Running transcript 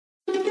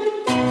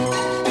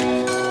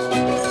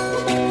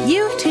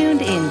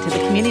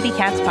Community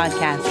Cats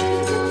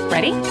podcast.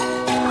 Ready?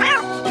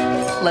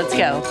 Let's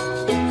go.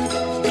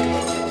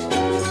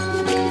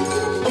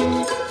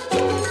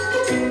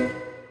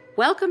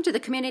 Welcome to the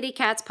Community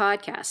Cats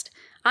podcast.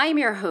 I am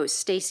your host,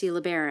 Stacy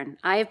LeBaron.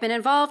 I have been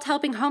involved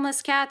helping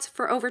homeless cats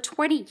for over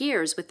 20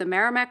 years with the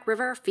Merrimack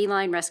River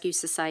Feline Rescue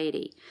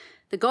Society.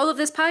 The goal of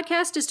this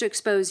podcast is to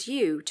expose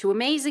you to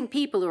amazing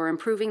people who are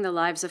improving the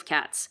lives of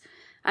cats.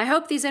 I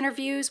hope these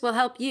interviews will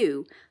help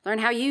you learn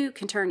how you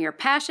can turn your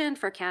passion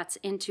for cats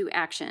into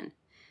action.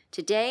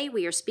 Today,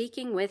 we are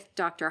speaking with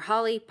Dr.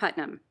 Holly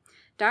Putnam.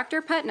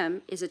 Dr.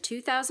 Putnam is a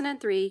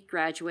 2003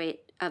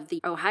 graduate of the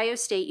Ohio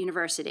State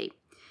University.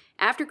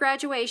 After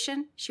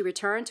graduation, she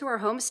returned to her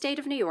home state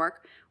of New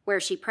York, where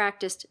she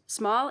practiced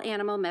small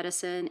animal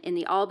medicine in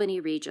the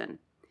Albany region.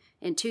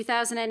 In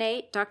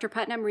 2008, Dr.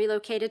 Putnam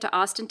relocated to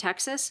Austin,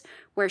 Texas,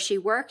 where she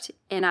worked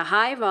in a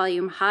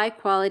high-volume,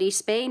 high-quality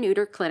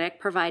spay-neuter clinic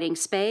providing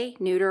spay,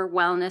 neuter,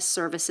 wellness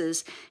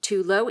services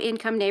to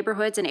low-income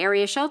neighborhoods and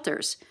area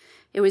shelters.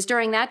 It was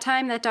during that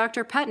time that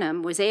Dr.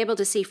 Putnam was able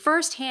to see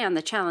firsthand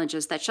the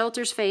challenges that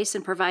shelters face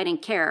in providing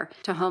care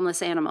to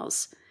homeless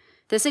animals.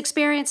 This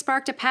experience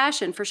sparked a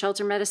passion for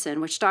shelter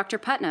medicine, which Dr.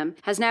 Putnam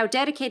has now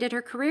dedicated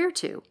her career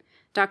to.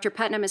 Dr.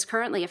 Putnam is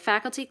currently a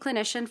faculty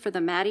clinician for the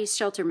Maddie's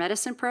Shelter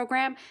Medicine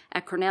program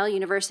at Cornell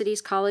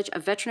University's College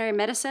of Veterinary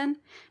Medicine,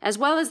 as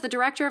well as the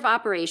Director of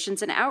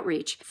Operations and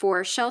Outreach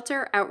for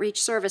Shelter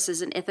Outreach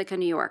Services in Ithaca,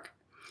 New York.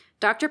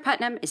 Dr.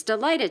 Putnam is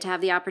delighted to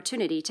have the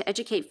opportunity to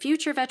educate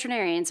future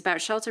veterinarians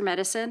about shelter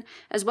medicine,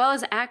 as well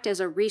as act as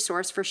a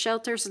resource for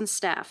shelters and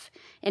staff.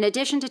 In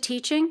addition to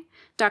teaching,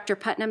 Dr.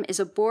 Putnam is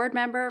a board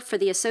member for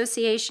the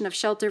Association of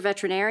Shelter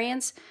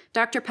Veterinarians.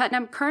 Dr.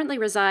 Putnam currently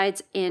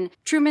resides in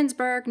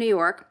Trumansburg, New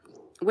York,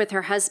 with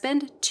her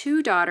husband,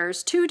 2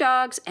 daughters, 2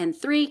 dogs, and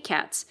 3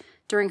 cats.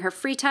 During her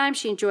free time,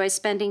 she enjoys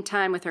spending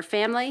time with her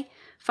family,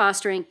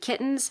 fostering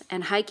kittens,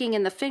 and hiking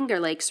in the Finger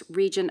Lakes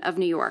region of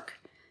New York.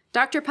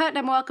 Dr.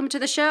 Putnam, welcome to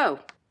the show.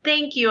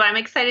 Thank you. I'm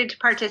excited to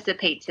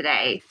participate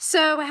today.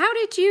 So how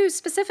did you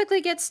specifically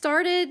get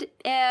started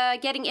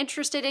getting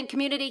interested in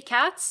community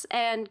cats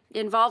and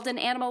involved in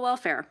animal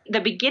welfare? The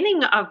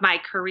beginning of my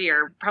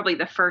career, probably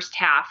the first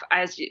half,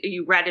 as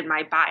you read in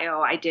my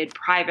bio, I did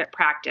private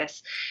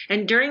practice.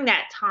 And during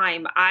that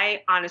time,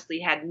 I honestly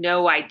had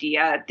no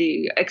idea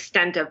the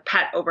extent of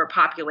pet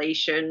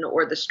overpopulation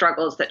or the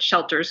struggles that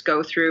shelters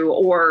go through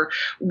or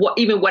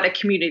even what a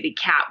community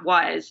cat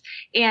was.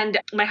 And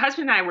my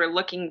husband and I were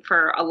looking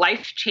for a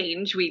life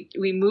change. We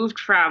moved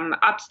from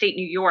upstate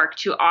New York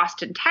to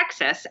Austin,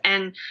 Texas.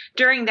 And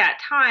during that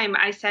time,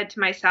 I said to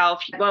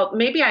myself, well,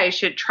 maybe I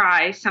should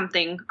try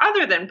something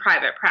other than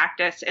private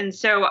practice. And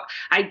so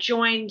I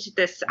joined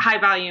this high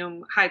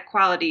volume, high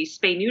quality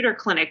spay neuter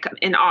clinic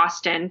in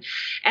Austin.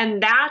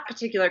 And that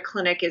particular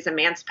clinic is a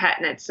man's pet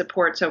and it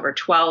supports over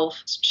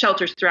 12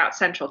 shelters throughout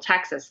central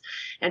Texas.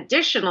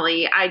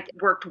 Additionally, I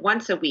worked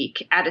once a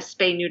week at a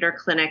spay neuter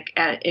clinic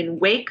in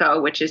Waco,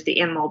 which is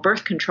the animal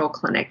birth control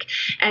clinic.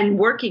 And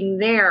working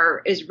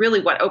there is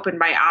really what opened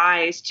my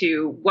eyes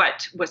to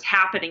what was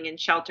happening in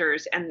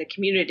shelters and the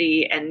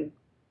community and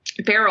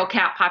feral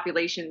cat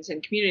populations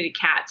and community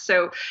cats.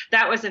 So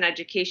that was an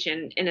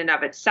education in and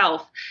of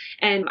itself.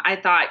 And I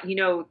thought,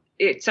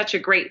 it's such a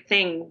great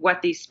thing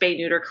what these spay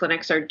neuter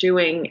clinics are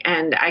doing.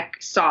 And I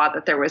saw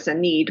that there was a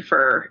need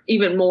for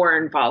even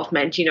more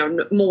involvement,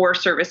 more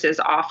services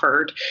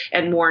offered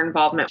and more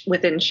involvement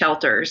within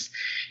shelters.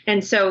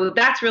 And so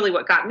that's really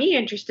what got me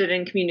interested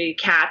in community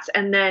cats.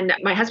 And then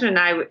my husband and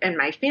I and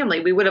my family,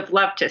 we would have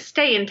loved to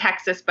stay in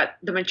Texas, but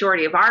the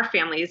majority of our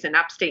family is in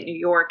upstate New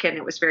York, and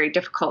it was very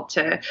difficult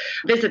to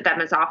visit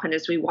them as often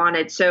as we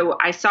wanted. So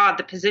I saw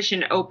the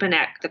position open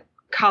at the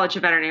College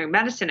of Veterinary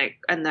Medicine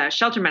and the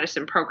shelter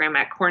medicine program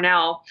at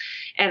Cornell.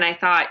 And I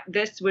thought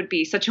this would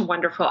be such a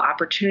wonderful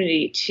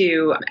opportunity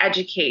to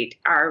educate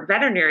our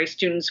veterinary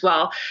students.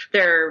 Well,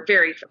 they're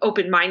very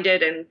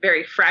open-minded and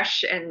very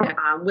fresh and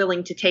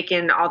willing to take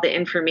in all the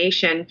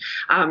information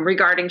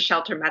regarding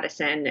shelter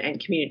medicine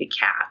and community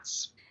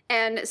cats.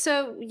 And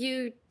so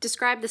you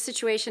described the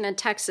situation in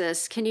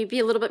Texas. Can you be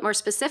a little bit more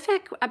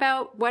specific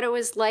about what it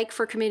was like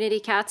for community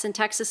cats in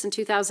Texas in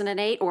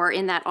 2008 or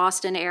in that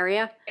Austin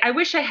area? I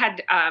wish I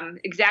had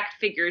exact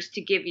figures to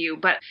give you,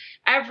 but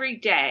every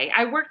day,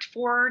 I worked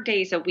 4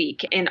 days a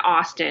week in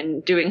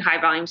Austin doing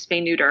high volume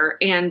spay neuter,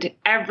 and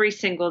every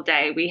single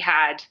day we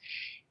had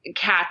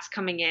cats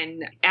coming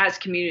in as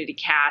community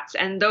cats.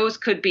 And those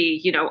could be,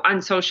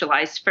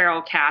 unsocialized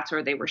feral cats,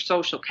 or they were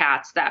social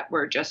cats that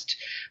were just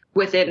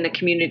within the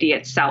community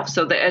itself.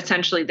 So that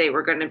essentially they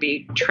were going to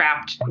be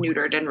trapped,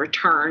 neutered, and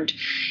returned.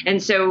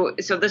 And so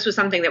this was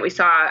something that we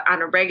saw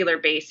on a regular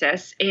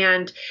basis.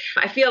 And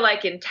I feel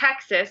like in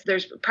Texas,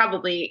 there's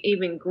probably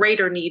even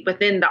greater need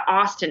within the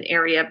Austin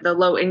area, the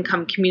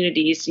low-income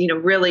communities.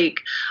 Really,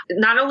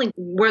 not only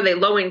were they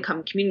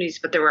low-income communities,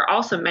 but there were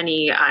also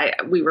many,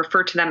 we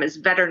refer to them as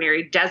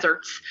veterinary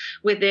deserts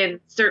within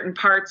certain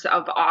parts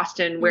of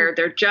Austin where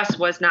there just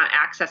was not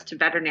access to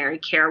veterinary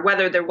care,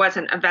 whether there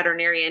wasn't a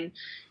veterinarian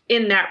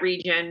in that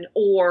region,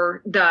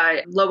 or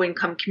the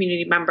low-income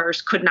community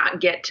members could not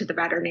get to the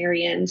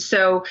veterinarians.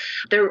 So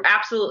there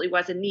absolutely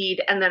was a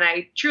need. And then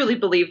I truly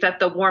believe that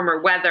the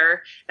warmer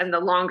weather and the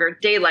longer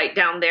daylight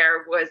down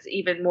there was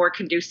even more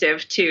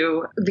conducive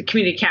to the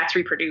community cats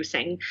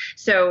reproducing.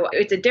 So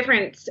it's a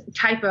different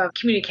type of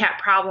community cat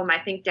problem, I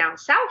think, down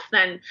south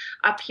than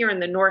up here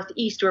in the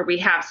Northeast, where we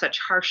have such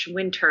harsh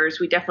winters.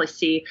 We definitely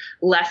see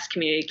less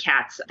community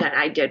cats than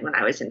I did when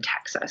I was in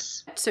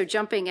Texas. So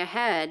jumping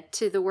ahead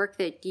to the work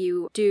that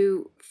you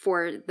do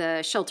for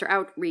the shelter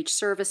outreach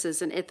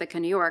services in Ithaca,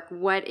 New York,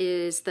 what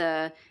is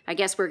I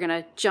guess we're going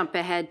to jump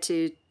ahead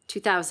to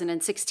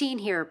 2016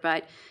 here,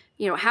 but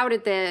how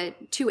did the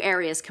two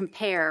areas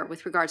compare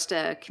with regards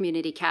to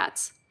community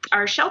cats?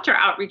 Our shelter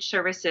outreach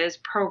services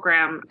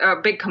program, a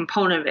big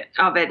component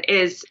of it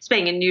is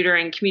spaying and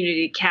neutering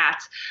community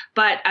cats.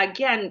 But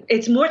again,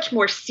 it's much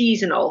more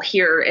seasonal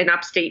here in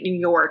upstate New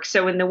York.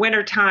 So in the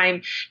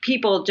wintertime,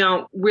 people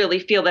don't really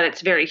feel that it's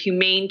very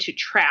humane to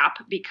trap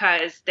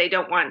because they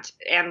don't want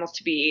animals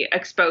to be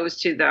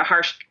exposed to the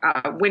harsh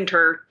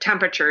winter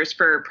temperatures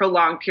for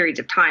prolonged periods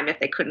of time if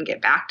they couldn't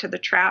get back to the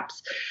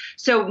traps.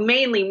 So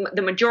mainly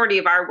the majority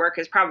of our work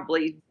is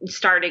probably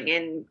starting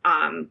in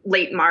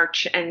late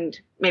March and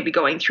maybe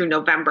going through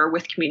November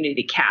with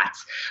community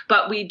cats.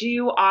 But we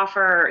do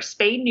offer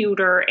spay,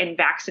 neuter, and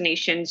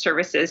vaccination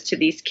services to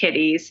these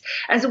kitties,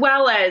 as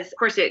well as, of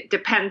course, it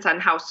depends on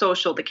how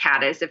social the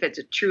cat is. If it's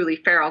a truly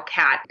feral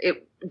cat,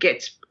 it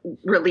gets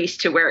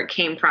released to where it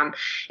came from.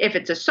 If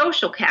it's a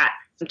social cat,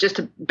 just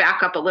to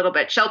back up a little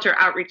bit, shelter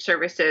outreach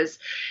services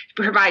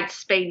provide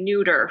spay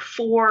neuter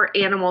for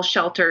animal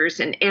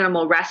shelters and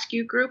animal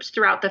rescue groups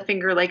throughout the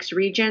Finger Lakes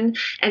region.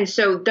 And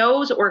so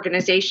those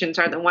organizations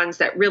are the ones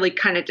that really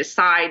kind of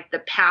decide the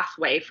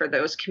pathway for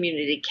those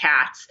community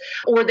cats,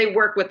 or they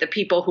work with the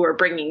people who are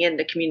bringing in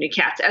the community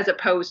cats as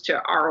opposed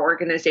to our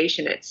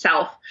organization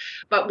itself.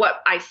 But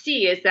what I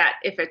see is that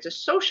if it's a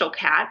social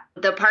cat,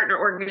 the partner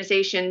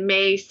organization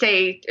may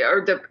say,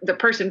 or the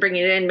person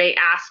bringing it in may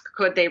ask,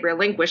 could they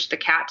relinquish the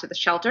cat to the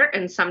shelter?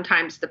 And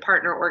sometimes the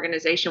partner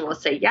organization will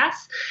say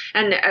yes.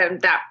 And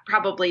that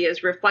probably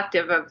is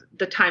reflective of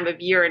the time of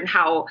year and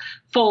how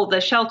full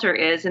the shelter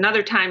is. And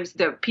other times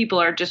the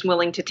people are just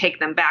willing to take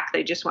them back.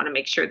 They just want to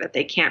make sure that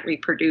they can't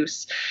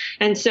reproduce.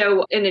 And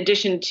so in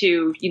addition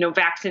to,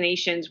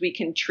 vaccinations, we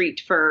can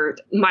treat for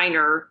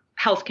minor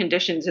health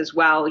conditions as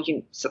well,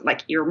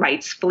 like ear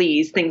mites,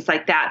 fleas, things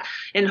like that,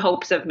 in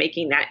hopes of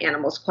making that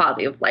animal's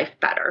quality of life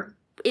better.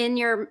 In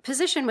your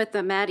position with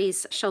the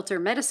Maddie's shelter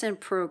medicine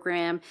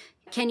program,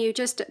 can you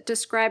just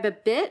describe a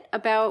bit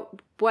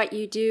about what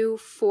you do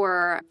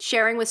for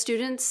sharing with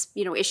students,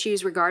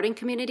 issues regarding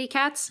community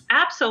cats?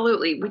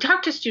 Absolutely. We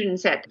talk to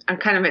students at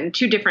kind of in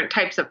two different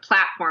types of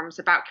platforms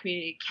about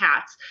community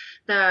cats.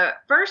 The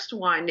first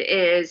one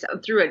is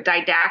through a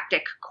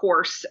didactic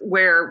course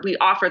where we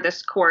offer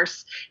this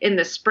course in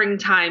the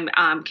springtime,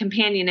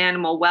 companion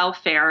animal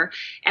welfare,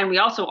 and we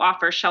also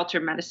offer shelter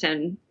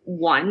medicine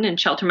 1 and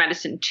shelter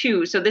medicine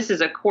 2. So this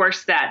is a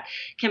course that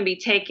can be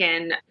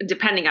taken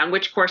depending on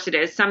which course it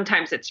is.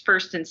 Sometimes it's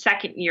first and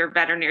second year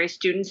veterinary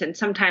students, and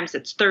sometimes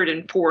it's third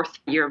and fourth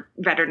year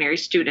veterinary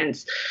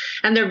students.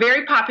 And they're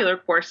very popular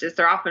courses.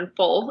 They're often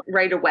full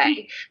right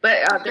away.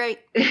 But great.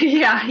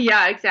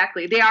 Yeah,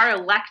 exactly. They are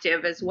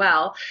elective as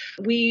well.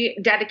 We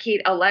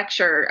dedicate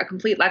a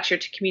complete lecture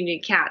to community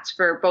cats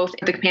for both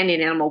the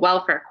companion animal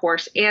welfare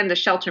course and the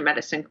shelter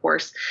medicine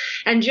course.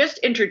 And just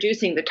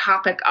introducing the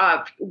topic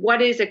of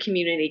what is a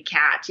community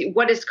cat,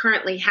 what is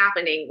currently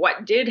happening,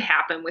 what did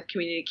happen with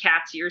community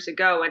cats years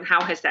ago, and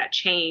how has that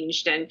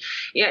changed? And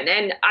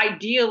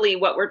ideally,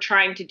 what we're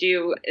trying to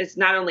do is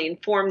not only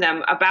inform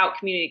them about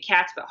community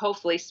cats, but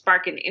hopefully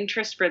spark an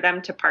interest for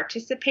them to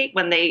participate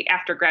when they,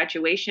 after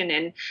graduation,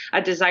 and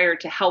a desire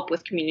to help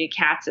with community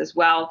cats as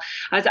well.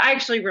 As I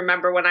actually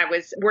remember when I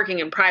was working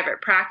in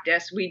private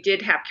practice, we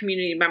did have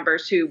community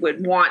members who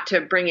would want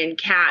to bring in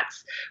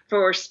cats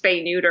for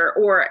spay neuter,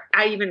 or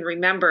I even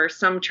remember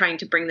some trying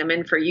to bring them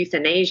in for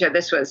euthanasia.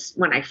 This was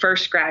when I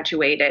first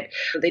graduated.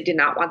 They did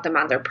not want them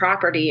on their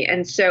property.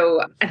 And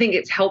so I think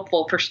it's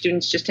helpful for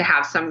students just to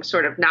have some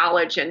sort of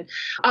knowledge and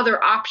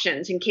other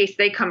options in case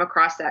they come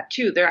across that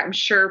too. I'm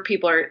sure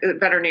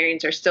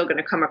veterinarians are still going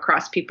to come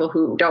across people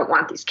who don't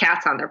want these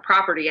cats on their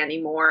property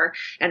anymore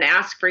and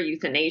ask for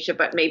euthanasia.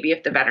 But maybe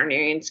if the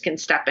veterinarians can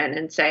step in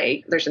and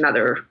say, there's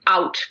another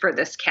out for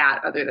this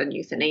cat other than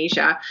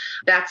euthanasia,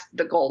 that's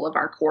the goal of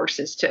our course,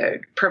 is to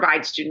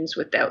provide students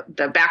with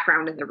the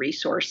background and the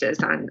resources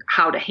on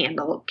how to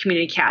handle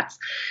community cats.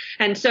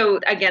 And so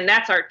again,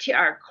 that's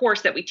our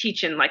course that we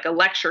teach in like a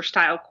lecture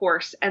style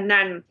course. And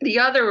then the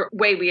other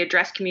way we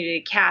address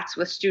community cats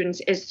with students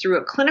is through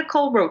a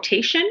clinical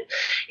rotation.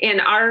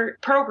 And our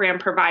program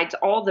provides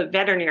all the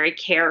veterinary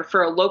care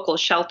for a local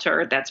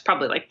shelter that's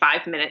probably like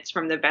 5 minutes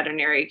from the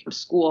veterinary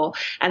school.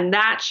 And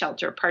that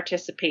shelter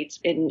participates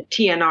in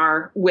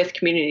TNR with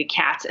community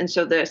cats. And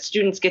so the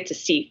students get to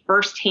see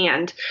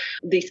firsthand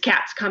these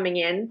cats coming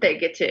in. They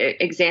get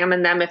to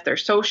examine them if they're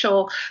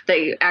social.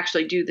 They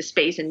actually do the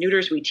spays and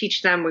neuters. We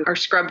teach them. We are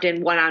scrubbed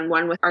in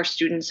one-on-one with our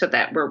students so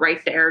that we're right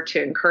there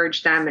to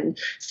encourage them and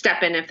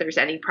step in if there's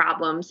any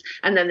problems.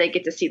 And then they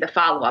get to see the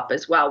follow-up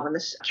as well when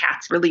the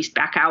cat's released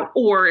back out,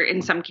 or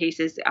in some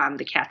cases,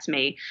 the cats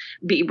may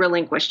be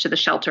relinquished to the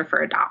shelter for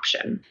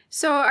adoption.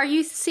 So are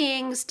you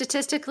seeing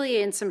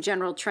statistically in some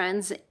general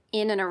trends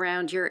in and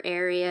around your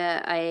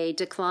area a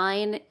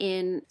decline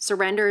in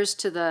surrenders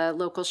to the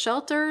local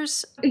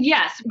shelters?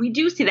 Yes, we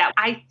do see that.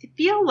 I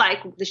feel like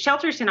the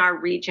shelters in our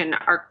region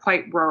are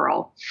quite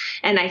rural.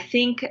 And I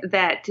think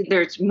that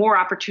there's more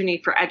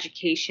opportunity for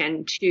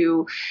education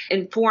to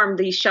inform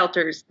these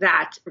shelters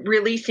that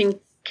releasing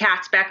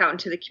cats back out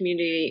into the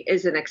community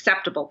is an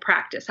acceptable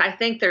practice. I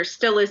think there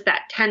still is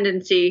that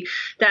tendency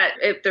that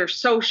if they're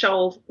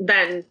social,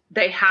 then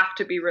they have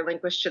to be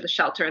relinquished to the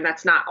shelter. And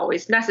that's not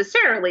always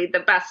necessarily the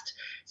best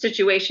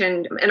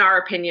situation, in our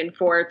opinion,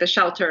 for the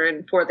shelter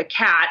and for the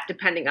cat,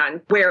 depending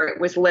on where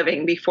it was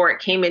living before it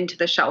came into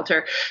the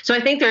shelter. So I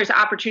think there's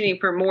opportunity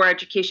for more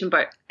education,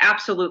 but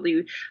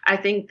absolutely, I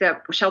think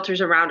that shelters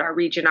around our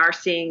region are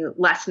seeing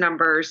less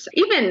numbers.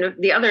 Even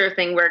the other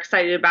thing we're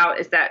excited about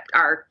is that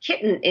our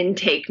kitten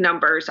intake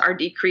numbers are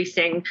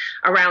decreasing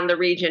around the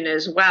region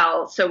as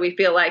well. So we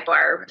feel like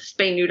our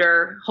spay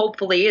neuter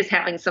hopefully is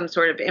having some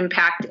sort of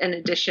impact in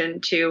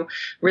addition to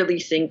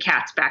releasing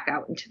cats back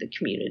out into the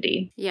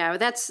community. Yeah,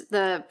 that's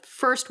the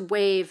first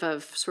wave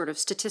of sort of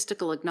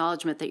statistical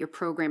acknowledgement that your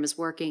program is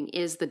working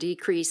is the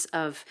decrease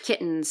of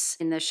kittens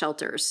in the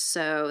shelters.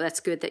 So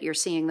that's good that you're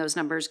seeing those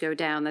numbers go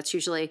down. That's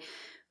usually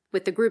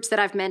with the groups that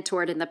I've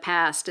mentored in the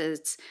past,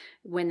 it's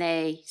when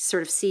they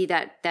sort of see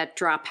that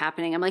drop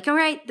happening. I'm like, all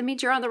right, that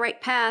means you're on the right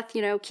path.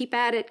 Keep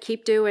at it,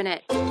 keep doing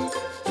it.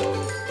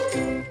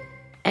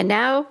 And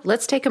now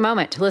let's take a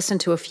moment to listen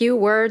to a few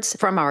words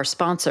from our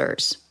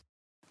sponsors.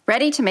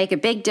 Ready to make a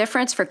big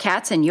difference for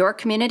cats in your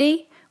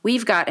community?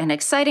 We've got an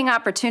exciting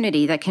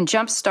opportunity that can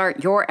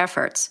jumpstart your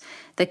efforts.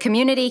 The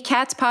Community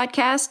Cats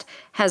Podcast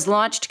has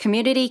launched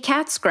Community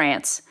Cats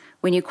Grants.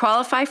 When you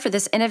qualify for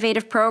this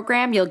innovative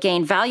program, you'll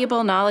gain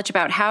valuable knowledge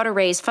about how to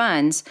raise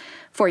funds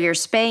for your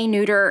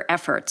spay-neuter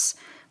efforts.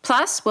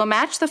 Plus, we'll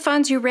match the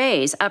funds you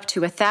raise up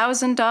to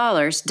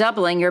 $1,000,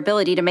 doubling your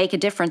ability to make a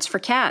difference for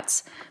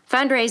cats.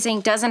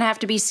 Fundraising doesn't have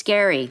to be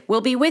scary.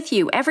 We'll be with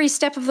you every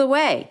step of the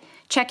way.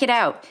 Check it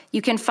out.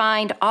 You can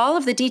find all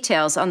of the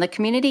details on the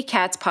Community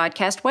Cats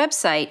Podcast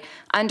website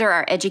under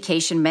our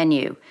education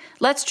menu.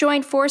 Let's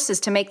join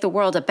forces to make the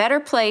world a better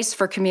place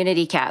for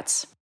community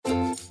cats.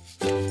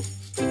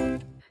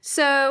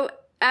 So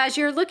as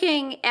you're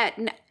looking at,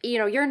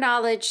 your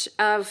knowledge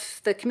of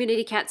the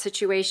community cat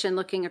situation,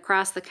 looking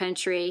across the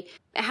country,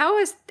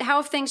 how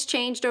have things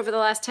changed over the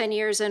last 10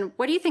 years? And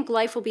what do you think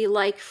life will be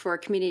like for a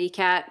community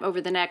cat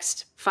over the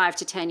next 5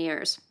 to 10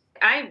 years?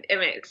 I am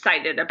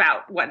excited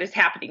about what is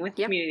happening with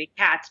community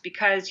cats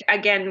because,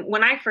 again,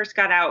 when I first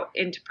got out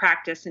into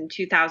practice in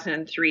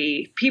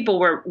 2003, people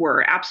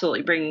were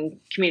absolutely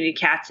bringing community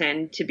cats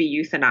in to be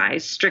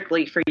euthanized,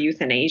 strictly for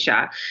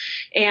euthanasia.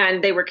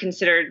 And they were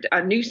considered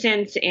a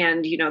nuisance.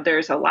 And,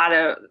 there's a lot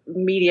of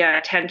media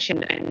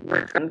attention and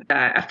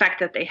the effect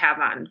that they have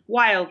on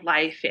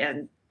wildlife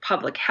and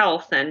public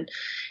health. And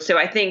so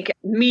I think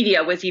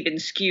media was even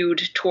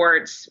skewed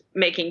towards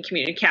making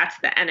community cats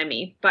the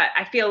enemy. But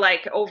I feel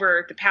like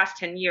over the past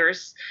 10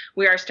 years,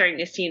 we are starting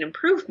to see an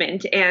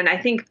improvement. And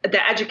I think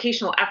the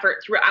educational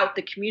effort throughout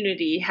the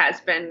community has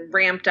been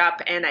ramped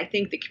up. And I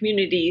think the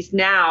communities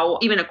now,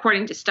 even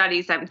according to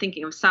studies, I'm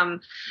thinking of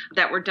some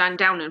that were done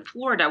down in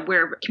Florida,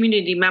 where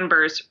community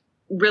members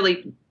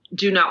really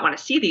do not want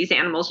to see these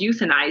animals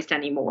euthanized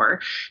anymore.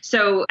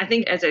 So I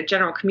think as a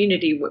general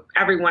community,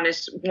 everyone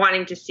is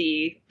wanting to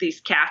see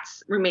these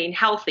cats remain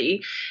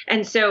healthy.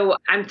 And so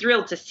I'm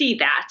thrilled to see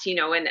that,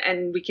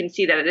 and we can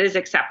see that it is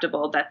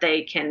acceptable that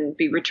they can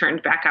be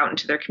returned back out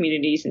into their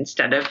communities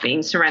instead of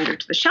being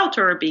surrendered to the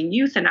shelter or being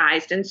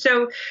euthanized. And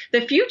so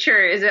the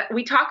future is,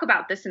 we talk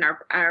about this in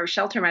our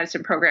shelter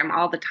medicine program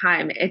all the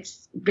time.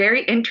 It's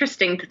very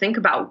interesting to think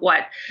about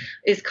what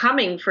is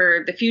coming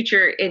for the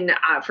future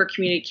for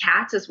community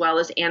cats as well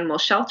as animal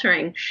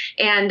sheltering.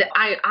 And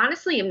I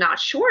honestly am not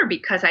sure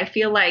because I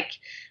feel like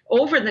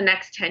over the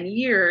next 10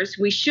 years,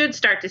 we should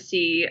start to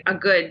see a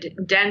good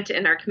dent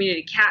in our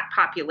community cat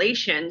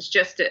populations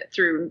just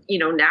through,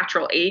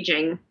 natural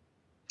aging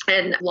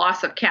and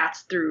loss of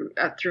cats through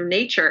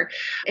nature.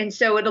 And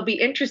so it'll be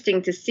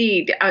interesting to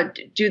see,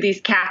 do these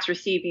cats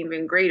receive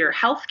even greater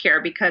health care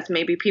because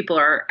maybe people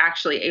are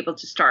actually able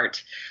to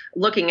start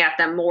looking at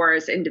them more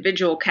as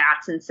individual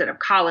cats instead of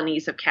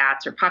colonies of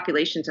cats or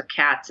populations of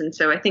cats. And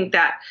so I think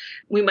that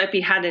we might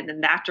be headed in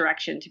that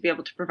direction to be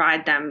able to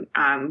provide them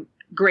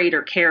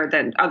greater care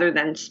other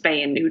than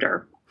spay and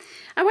neuter.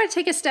 I want to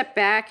take a step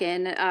back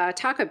and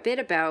talk a bit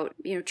about,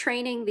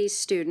 training these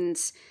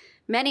students.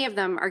 Many of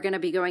them are going to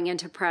be going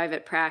into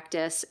private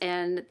practice,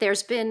 and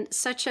there's been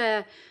such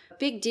a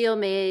big deal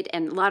made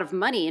and a lot of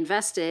money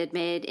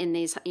made in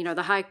these,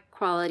 the high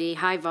quality,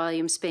 high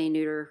volume spay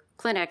neuter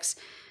clinics.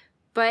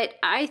 But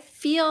I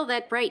feel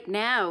that right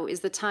now is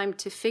the time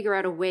to figure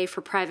out a way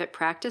for private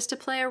practice to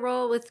play a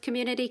role with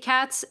community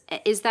cats.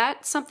 Is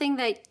that something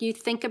that you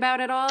think about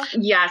at all?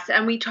 Yes.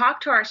 And we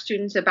talk to our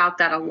students about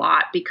that a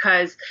lot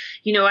because,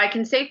 I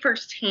can say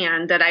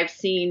firsthand that I've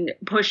seen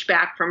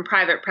pushback from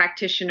private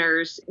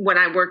practitioners when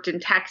I worked in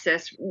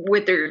Texas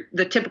with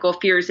the typical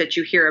fears that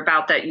you hear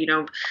about that,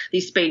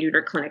 these spay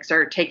neuter clinics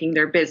are taking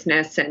their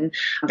business and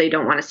they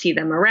don't want to see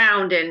them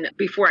around. And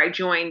before I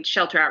joined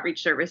Shelter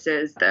Outreach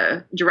Services,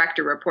 the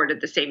director reported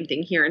the same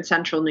thing here in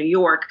central New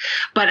York.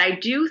 But I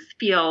do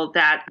feel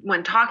that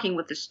when talking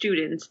with the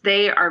students,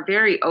 they are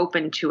very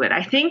open to it.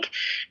 I think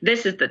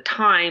this is the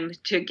time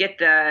to get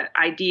the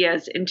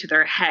ideas into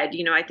their head.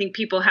 I think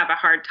people have a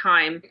hard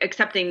time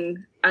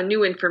accepting a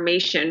new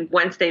information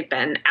once they've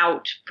been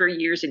out for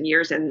years and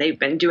years and they've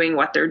been doing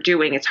what they're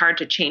doing. It's hard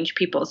to change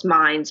people's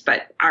minds,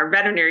 but our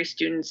veterinary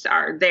students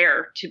are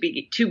there to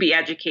be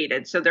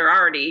educated. So they're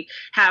already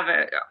have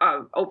a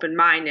open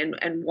mind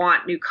and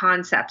want new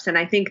concepts. And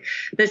I think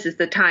this is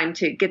the time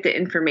to get the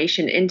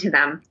information into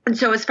them. And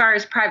so as far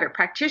as private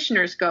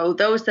practitioners go,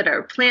 those that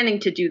are planning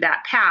to do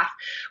that path,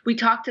 we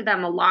talk to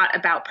them a lot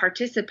about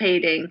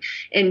participating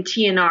in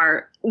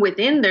TNR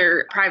within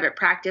their private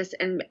practice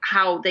and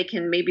how they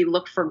can maybe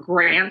look for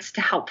grants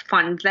to help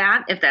fund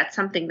that if that's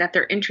something that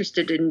they're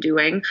interested in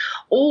doing.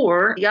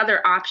 Or the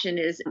other option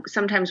is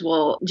sometimes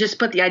we'll just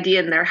put the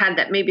idea in their head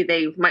that maybe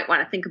they might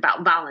want to think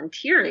about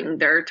volunteering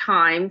their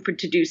time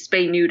to do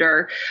spay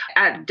neuter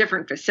at a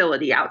different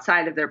facility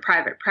outside of their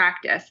private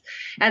practice.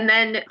 And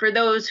then for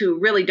those who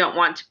really don't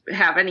want to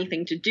have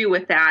anything to do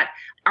with that,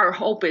 our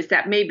hope is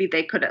that maybe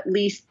they could at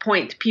least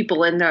point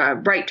people in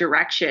the right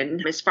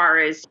direction as far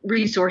as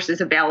resources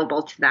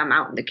available to them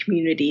out in the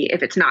community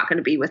if it's not going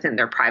to be within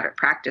their private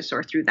practice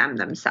or through them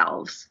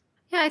themselves.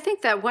 Yeah, I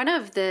think that one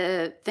of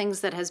the things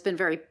that has been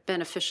very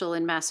beneficial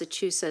in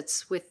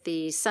Massachusetts with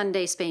the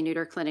Sunday spay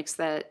neuter clinics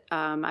that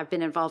I've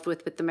been involved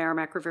with the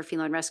Merrimack River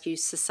Feline Rescue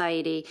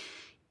Society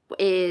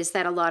is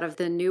that a lot of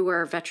the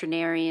newer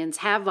veterinarians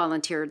have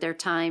volunteered their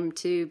time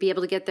to be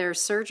able to get their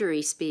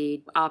surgery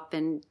speed up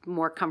and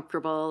more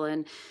comfortable.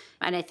 And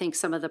I think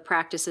some of the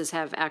practices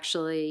have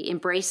actually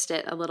embraced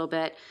it a little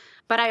bit.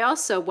 But I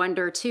also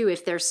wonder, too,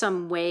 if there's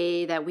some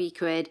way that we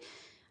could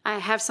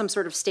have some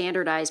sort of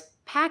standardized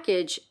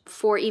package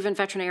for even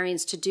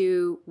veterinarians to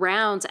do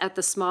rounds at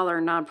the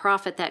smaller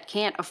nonprofit that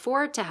can't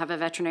afford to have a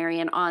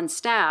veterinarian on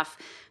staff,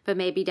 but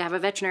maybe to have a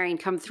veterinarian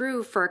come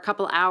through for a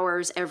couple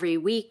hours every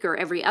week or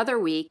every other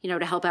week,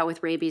 to help out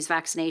with rabies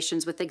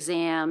vaccinations, with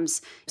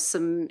exams,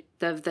 some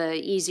of the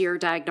easier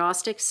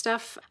diagnostic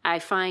stuff. I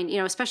find,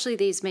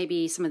 especially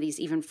some of these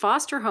even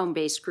foster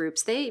home-based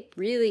groups, they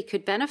really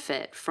could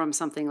benefit from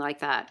something like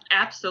that.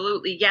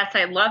 Absolutely. Yes,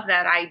 I love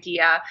that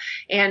idea.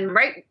 And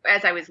right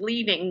as I was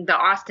leaving the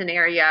Austin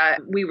area,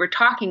 we were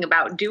talking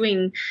about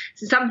doing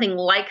something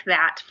like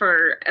that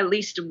for at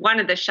least one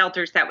of the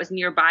shelters that was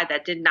nearby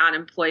that did not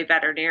employ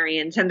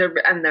veterinarians. And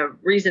the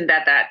reason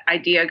that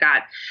idea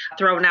got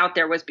thrown out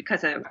there was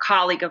because a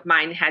colleague of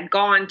mine had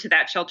gone to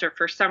that shelter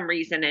for some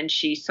reason, and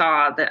she saw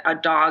a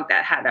dog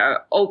that had an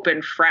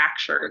open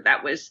fracture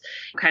that was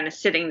kind of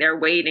sitting there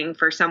waiting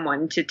for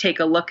someone to take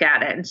a look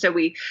at it. And so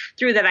we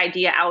threw that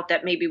idea out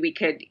that maybe we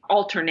could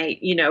alternate,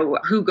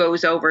 who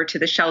goes over to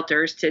the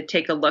shelters to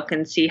take a look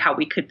and see how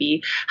we could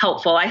be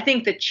helpful. I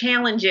think the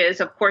challenge is,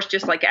 of course,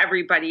 just like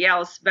everybody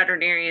else,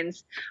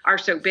 veterinarians are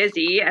so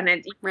busy and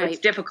it's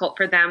difficult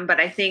for them. But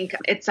I think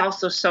it's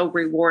also so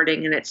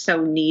rewarding and it's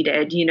so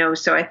needed,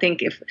 so I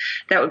think if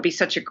that would be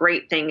such a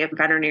great thing if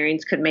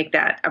veterinarians could make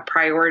that a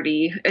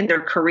priority in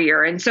their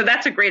career. And so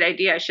that's a great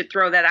idea. I should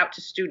throw that out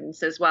to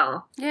students as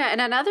well. Yeah. And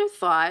another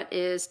thought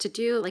is to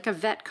do like a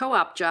vet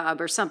co-op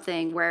job or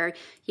something where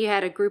you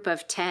had a group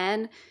of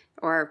 10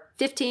 or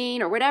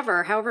 15 or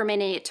whatever, however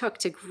many it took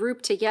to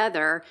group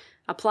together,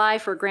 apply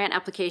for a grant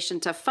application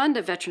to fund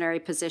a veterinary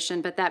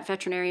position, but that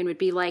veterinarian would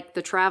be like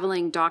the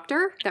traveling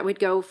doctor that would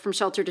go from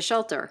shelter to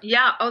shelter.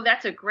 Yeah. Oh,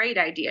 that's a great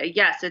idea.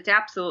 Yes, it's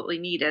absolutely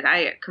needed.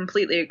 I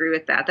completely agree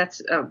with that.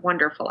 That's a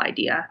wonderful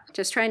idea.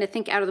 Just trying to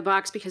think out of the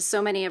box because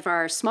so many of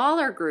our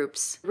smaller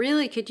groups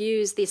really could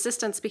use the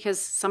assistance because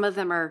some of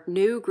them are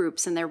new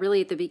groups and they're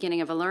really at the beginning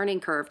of a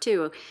learning curve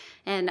too.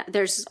 And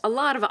there's a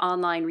lot of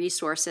online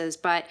resources,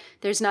 but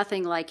there's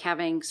nothing like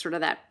having sort of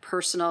that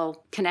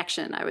personal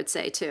connection, I would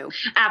say, too.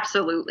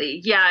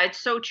 Absolutely. Yeah, it's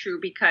so true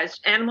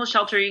because animal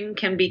sheltering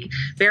can be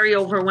very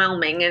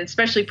overwhelming, and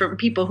especially for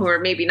people who are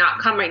maybe not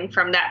coming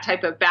from that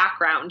type of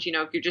background,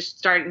 if you're just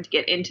starting to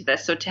get into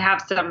this. So to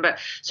have some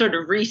sort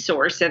of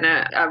resource and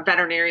a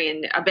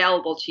veterinarian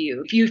available to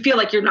you, if you feel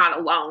like you're not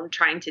alone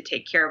trying to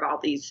take care of all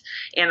these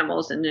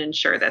animals and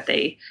ensure that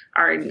they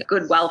are in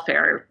good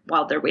welfare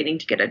while they're waiting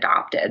to get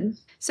adopted.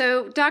 question.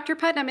 So, Dr.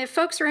 Putnam, if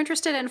folks are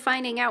interested in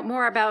finding out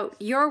more about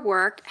your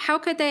work, how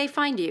could they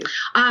find you?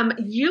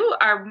 You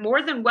are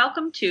more than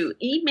welcome to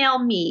email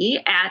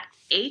me at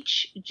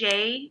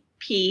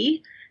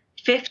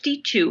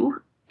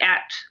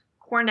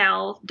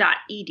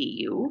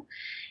hjp52@cornell.edu.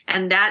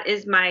 And that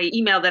is my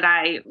email that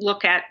I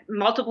look at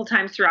multiple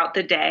times throughout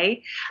the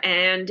day.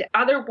 And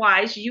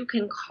otherwise, you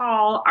can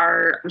call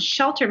our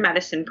shelter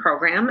medicine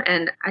program.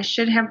 And I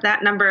should have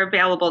that number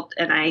available,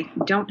 and I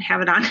don't have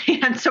it on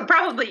hand. So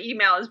probably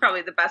email is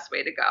probably the best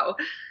way to go.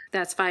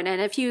 That's fine. And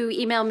if you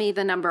email me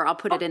the number, I'll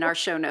put it in our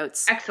show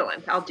notes.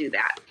 Excellent. I'll do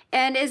that.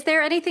 And is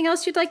there anything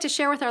else you'd like to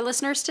share with our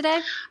listeners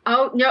today?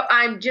 Oh, no,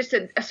 I'm just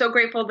so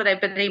grateful that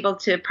I've been able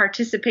to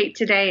participate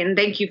today. And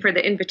thank you for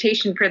the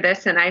invitation for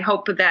this. And I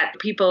hope that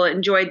people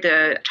enjoyed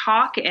the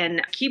talk,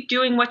 and keep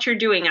doing what you're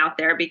doing out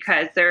there,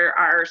 because there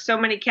are so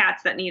many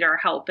cats that need our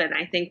help. And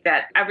I think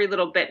that every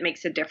little bit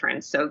makes a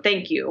difference. So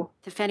thank you.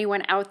 If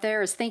anyone out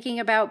there is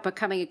thinking about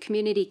becoming a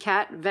community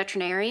cat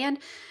veterinarian,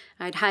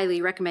 I'd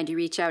highly recommend you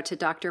reach out to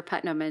Dr.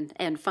 Putnam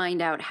and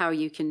find out how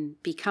you can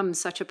become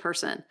such a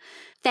person.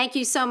 Thank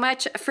you so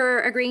much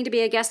for agreeing to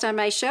be a guest on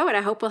my show, and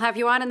I hope we'll have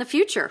you on in the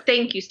future.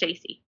 Thank you,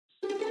 Stacy.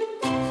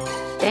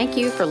 Thank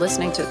you for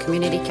listening to a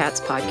Community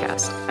Cats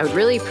podcast. I would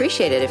really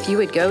appreciate it if you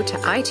would go to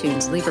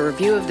iTunes, leave a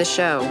review of the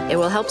show. It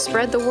will help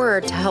spread the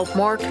word to help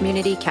more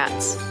community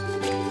cats.